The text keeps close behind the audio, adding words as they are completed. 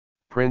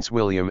Prince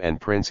William and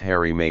Prince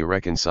Harry may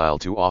reconcile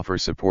to offer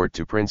support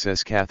to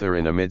Princess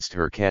Catherine amidst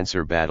her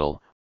cancer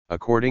battle,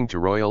 according to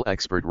royal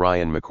expert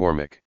Ryan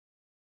McCormick.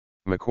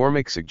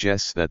 McCormick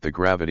suggests that the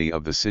gravity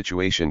of the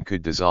situation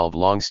could dissolve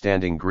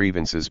long-standing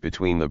grievances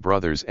between the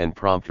brothers and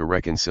prompt a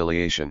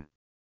reconciliation.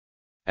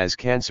 As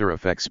cancer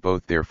affects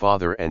both their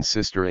father and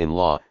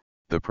sister-in-law,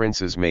 the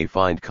princes may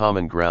find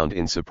common ground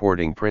in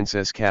supporting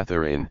Princess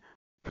Catherine,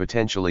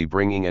 potentially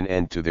bringing an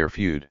end to their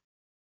feud.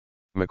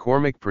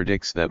 McCormick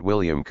predicts that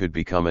William could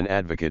become an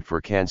advocate for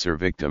cancer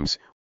victims,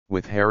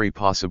 with Harry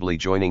possibly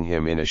joining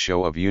him in a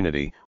show of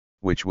unity,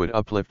 which would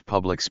uplift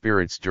public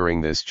spirits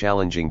during this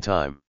challenging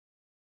time.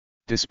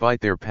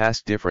 Despite their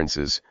past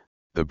differences,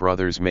 the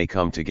brothers may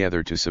come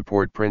together to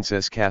support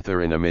Princess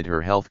Catherine amid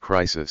her health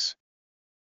crisis.